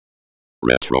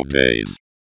RetroDaze.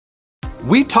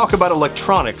 We talk about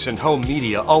electronics and home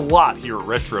media a lot here at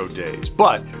RetroDaze,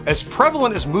 but as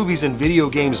prevalent as movies and video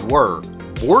games were,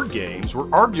 board games were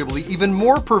arguably even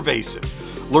more pervasive,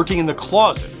 lurking in the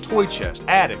closet, toy chest,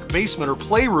 attic, basement, or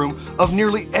playroom of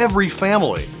nearly every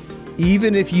family.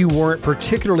 Even if you weren't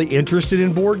particularly interested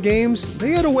in board games,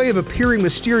 they had a way of appearing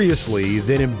mysteriously,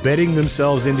 then embedding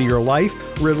themselves into your life,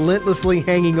 relentlessly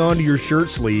hanging onto your shirt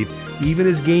sleeve, even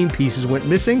as game pieces went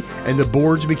missing and the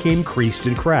boards became creased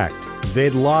and cracked.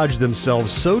 They'd lodge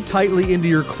themselves so tightly into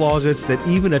your closets that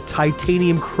even a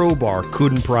titanium crowbar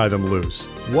couldn't pry them loose.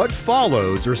 What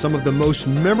follows are some of the most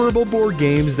memorable board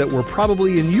games that were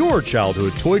probably in your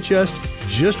childhood toy chest,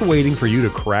 just waiting for you to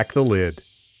crack the lid.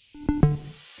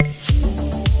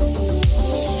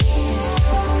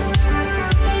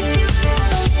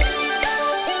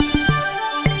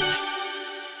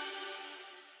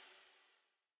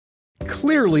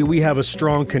 Clearly, we have a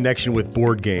strong connection with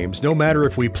board games, no matter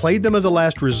if we played them as a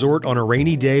last resort on a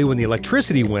rainy day when the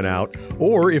electricity went out,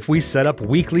 or if we set up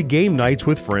weekly game nights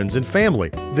with friends and family.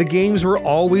 The games were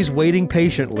always waiting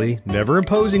patiently, never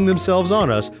imposing themselves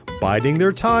on us, biding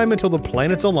their time until the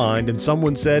planets aligned and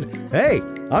someone said, "Hey,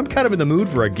 I'm kind of in the mood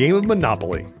for a game of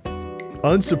Monopoly."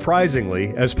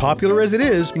 Unsurprisingly, as popular as it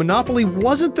is, Monopoly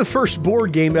wasn't the first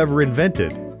board game ever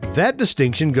invented. That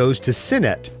distinction goes to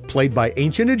Sinet, played by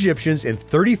ancient Egyptians in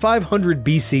 3500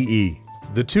 BCE.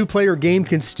 The two-player game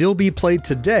can still be played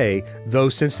today, though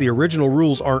since the original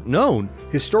rules aren't known,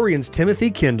 historians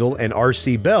Timothy Kendall and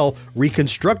R.C. Bell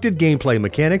reconstructed gameplay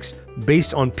mechanics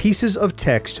based on pieces of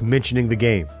text mentioning the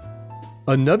game.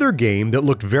 Another game that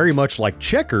looked very much like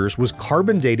checkers was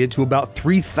carbon dated to about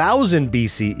 3000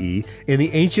 BCE in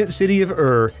the ancient city of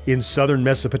Ur in southern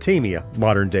Mesopotamia,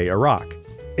 modern-day Iraq.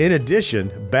 In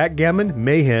addition, backgammon,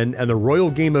 mayhem, and the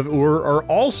royal game of Ur are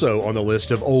also on the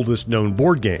list of oldest known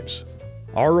board games.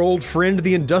 Our old friend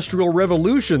the Industrial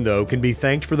Revolution, though, can be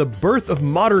thanked for the birth of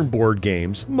modern board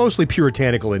games, mostly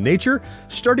puritanical in nature,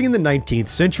 starting in the 19th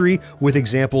century with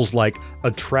examples like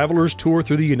A Traveler's Tour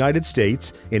Through the United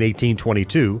States in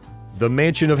 1822, The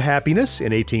Mansion of Happiness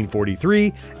in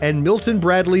 1843, and Milton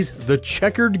Bradley's The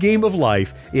Checkered Game of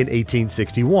Life in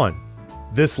 1861.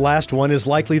 This last one is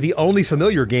likely the only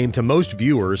familiar game to most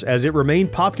viewers, as it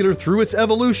remained popular through its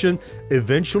evolution,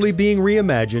 eventually being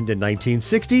reimagined in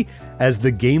 1960 as the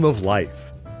Game of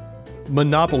Life.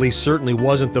 Monopoly certainly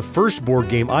wasn't the first board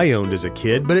game I owned as a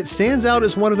kid, but it stands out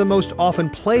as one of the most often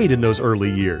played in those early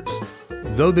years.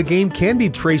 Though the game can be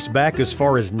traced back as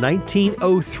far as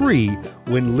 1903,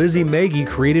 when Lizzie Magie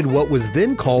created what was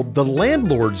then called the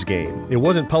Landlord's Game. It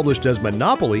wasn't published as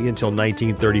Monopoly until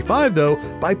 1935, though,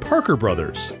 by Parker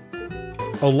Brothers.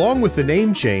 Along with the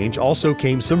name change also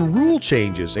came some rule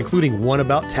changes, including one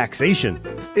about taxation.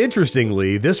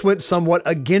 Interestingly, this went somewhat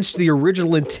against the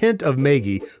original intent of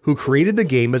Magie, who created the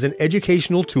game as an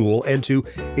educational tool and to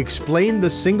explain the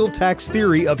single tax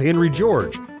theory of Henry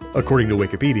George, according to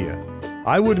Wikipedia.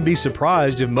 I wouldn't be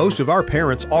surprised if most of our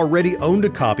parents already owned a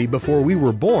copy before we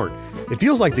were born. It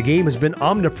feels like the game has been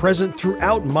omnipresent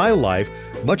throughout my life,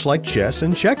 much like chess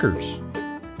and checkers.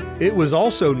 It was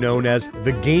also known as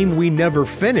the game we never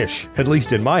finish, at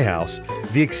least in my house.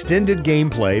 The extended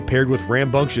gameplay paired with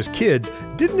rambunctious kids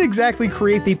didn't exactly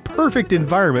create the perfect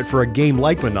environment for a game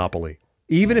like Monopoly.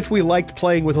 Even if we liked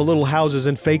playing with the little houses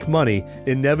and fake money,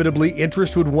 inevitably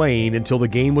interest would wane until the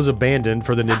game was abandoned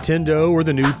for the Nintendo or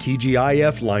the new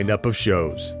TGIF lineup of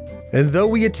shows. And though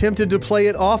we attempted to play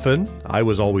it often, I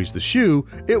was always the shoe,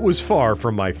 it was far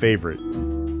from my favorite.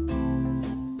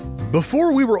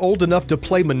 Before we were old enough to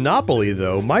play Monopoly,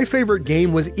 though, my favorite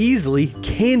game was easily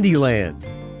Candyland.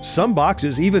 Some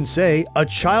boxes even say "a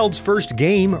child's first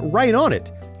game" right on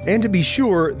it. And to be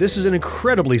sure, this is an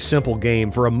incredibly simple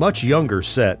game for a much younger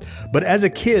set, but as a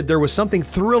kid there was something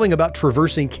thrilling about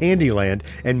traversing Candyland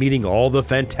and meeting all the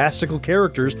fantastical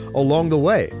characters along the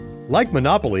way. Like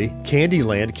Monopoly,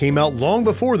 Candyland came out long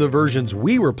before the versions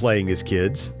we were playing as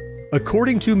kids.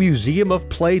 According to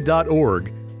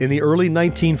museumofplay.org, in the early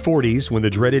 1940s, when the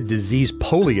dreaded disease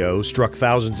polio struck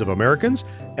thousands of Americans,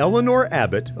 Eleanor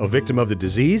Abbott, a victim of the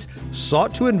disease,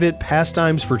 sought to invent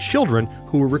pastimes for children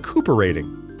who were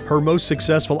recuperating. Her most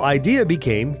successful idea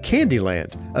became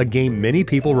Candyland, a game many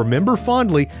people remember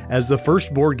fondly as the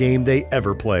first board game they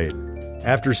ever played.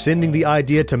 After sending the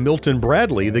idea to Milton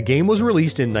Bradley, the game was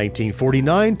released in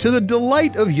 1949 to the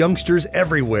delight of youngsters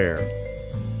everywhere.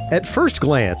 At first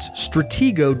glance,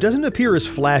 Stratego doesn't appear as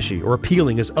flashy or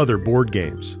appealing as other board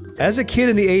games. As a kid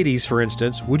in the 80s, for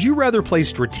instance, would you rather play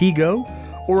Stratego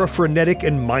or a frenetic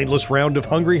and mindless round of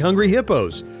Hungry Hungry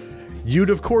Hippos?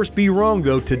 You'd of course be wrong,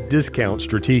 though, to discount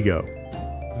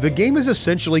Stratego. The game is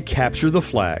essentially capture the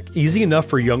flag, easy enough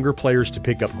for younger players to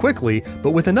pick up quickly,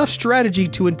 but with enough strategy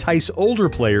to entice older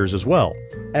players as well.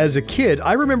 As a kid,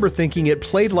 I remember thinking it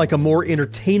played like a more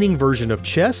entertaining version of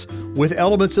chess with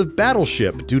elements of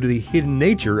Battleship due to the hidden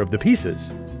nature of the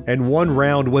pieces. And one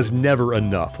round was never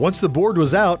enough. Once the board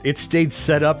was out, it stayed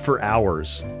set up for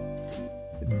hours.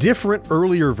 Different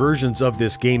earlier versions of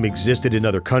this game existed in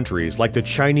other countries, like the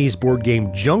Chinese board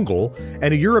game Jungle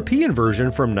and a European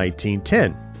version from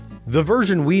 1910. The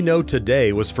version we know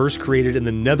today was first created in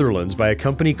the Netherlands by a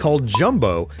company called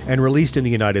Jumbo and released in the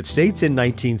United States in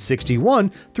 1961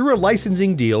 through a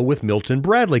licensing deal with Milton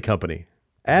Bradley Company.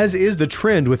 As is the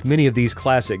trend with many of these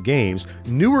classic games,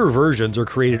 newer versions are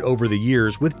created over the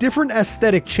years with different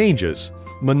aesthetic changes.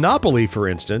 Monopoly, for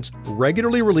instance,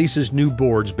 regularly releases new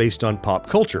boards based on pop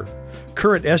culture.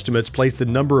 Current estimates place the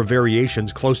number of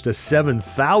variations close to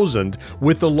 7,000,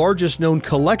 with the largest known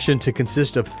collection to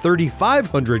consist of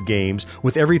 3,500 games,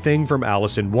 with everything from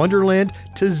Alice in Wonderland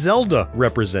to Zelda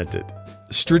represented.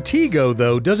 Stratego,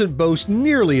 though, doesn't boast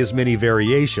nearly as many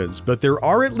variations, but there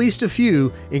are at least a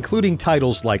few, including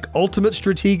titles like Ultimate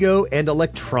Stratego and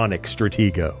Electronic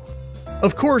Stratego.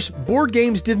 Of course, board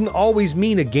games didn't always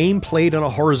mean a game played on a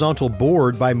horizontal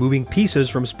board by moving pieces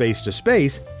from space to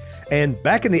space, and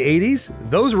back in the 80s,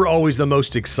 those were always the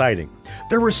most exciting.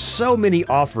 There were so many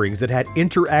offerings that had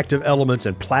interactive elements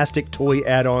and plastic toy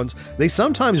add-ons, they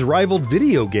sometimes rivaled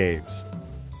video games.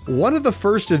 One of the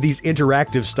first of these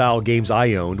interactive style games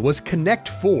I owned was Connect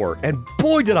 4, and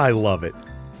boy did I love it!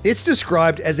 It's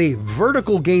described as a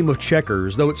vertical game of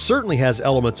checkers, though it certainly has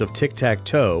elements of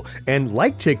tic-tac-toe, and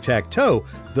like tic-tac-toe,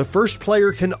 the first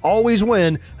player can always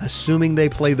win, assuming they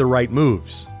play the right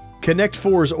moves. Connect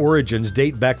 4's origins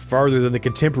date back farther than the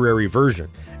contemporary version.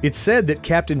 It's said that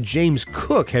Captain James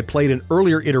Cook had played an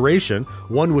earlier iteration,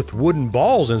 one with wooden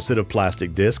balls instead of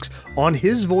plastic discs, on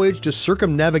his voyage to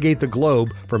circumnavigate the globe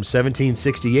from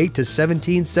 1768 to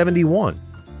 1771.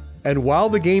 And while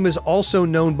the game is also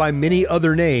known by many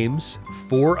other names,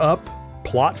 4-Up,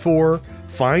 Plot 4,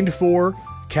 Find 4,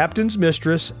 Captain's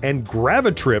Mistress, and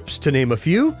Gravitrips to name a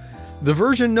few, the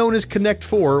version known as Connect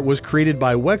 4 was created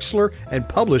by Wexler and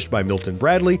published by Milton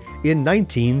Bradley in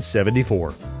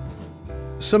 1974.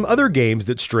 Some other games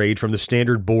that strayed from the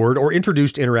standard board or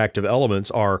introduced interactive elements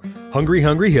are Hungry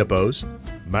Hungry Hippos,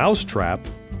 Mousetrap,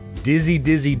 Dizzy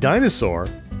Dizzy Dinosaur,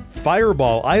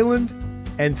 Fireball Island,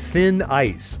 and Thin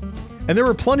Ice. And there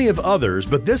were plenty of others,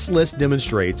 but this list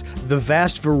demonstrates the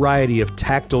vast variety of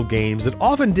tactile games that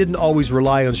often didn't always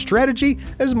rely on strategy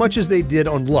as much as they did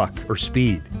on luck or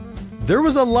speed. There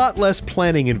was a lot less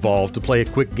planning involved to play a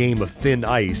quick game of Thin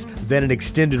Ice than an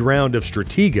extended round of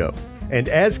Stratego. And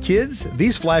as kids,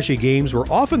 these flashy games were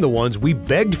often the ones we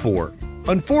begged for.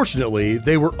 Unfortunately,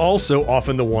 they were also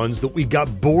often the ones that we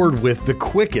got bored with the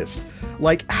quickest.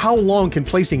 Like, how long can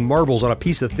placing marbles on a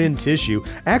piece of thin tissue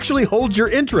actually hold your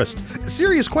interest?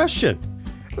 Serious question.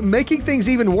 Making things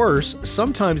even worse,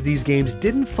 sometimes these games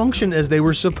didn't function as they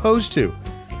were supposed to.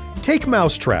 Take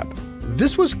Mousetrap.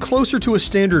 This was closer to a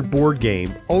standard board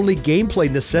game, only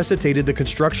gameplay necessitated the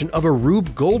construction of a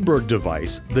Rube Goldberg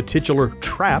device, the titular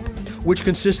trap, which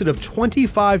consisted of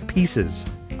 25 pieces.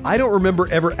 I don't remember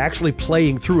ever actually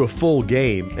playing through a full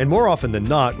game, and more often than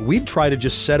not, we'd try to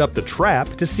just set up the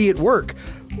trap to see it work,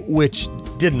 which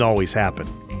didn't always happen.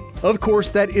 Of course,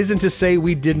 that isn't to say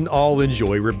we didn't all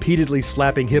enjoy repeatedly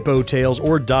slapping hippo tails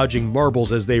or dodging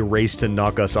marbles as they raced to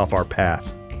knock us off our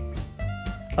path.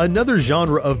 Another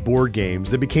genre of board games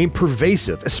that became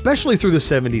pervasive, especially through the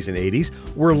 70s and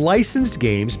 80s, were licensed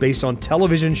games based on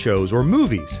television shows or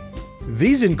movies.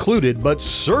 These included, but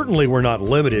certainly were not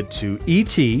limited to,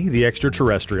 E.T. the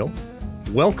Extraterrestrial,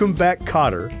 Welcome Back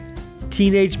Kotter,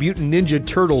 Teenage Mutant Ninja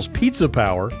Turtles Pizza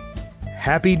Power,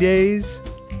 Happy Days,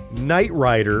 Knight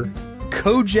Rider,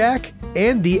 Kojak,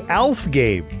 and the ALF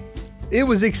game. It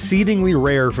was exceedingly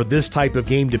rare for this type of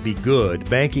game to be good,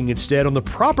 banking instead on the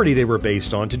property they were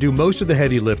based on to do most of the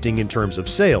heavy lifting in terms of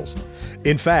sales.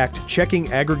 In fact,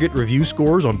 checking aggregate review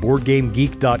scores on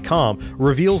BoardGameGeek.com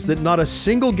reveals that not a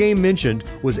single game mentioned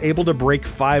was able to break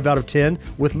 5 out of 10,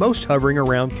 with most hovering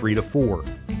around 3 to 4.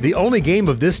 The only game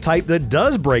of this type that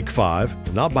does break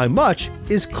 5, not by much,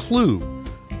 is Clue.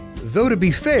 Though to be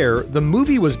fair, the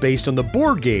movie was based on the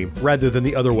board game rather than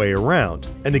the other way around,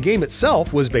 and the game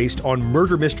itself was based on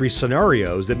murder mystery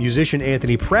scenarios that musician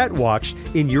Anthony Pratt watched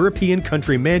in European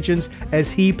country mansions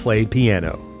as he played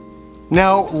piano.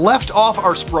 Now, left off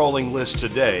our sprawling list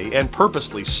today, and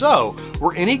purposely so,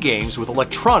 were any games with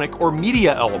electronic or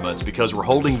media elements because we're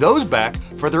holding those back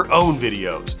for their own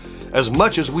videos. as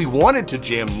much as we wanted to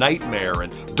jam Nightmare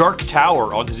and Dark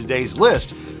Tower onto today's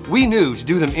list, we knew to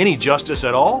do them any justice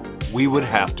at all, we would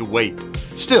have to wait.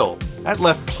 Still, that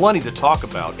left plenty to talk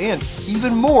about, and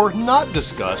even more not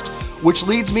discussed, which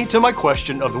leads me to my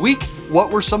question of the week: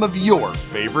 what were some of your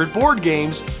favorite board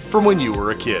games from when you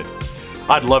were a kid?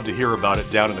 I'd love to hear about it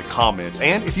down in the comments,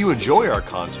 and if you enjoy our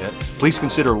content, please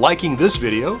consider liking this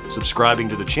video, subscribing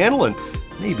to the channel, and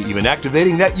maybe even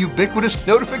activating that ubiquitous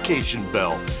notification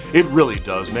bell. It really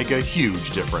does make a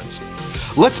huge difference.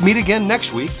 Let's meet again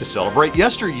next week to celebrate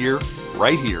Yesteryear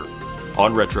right here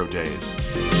on RetroDaze.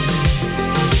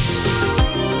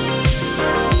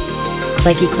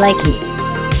 Clicky clicky.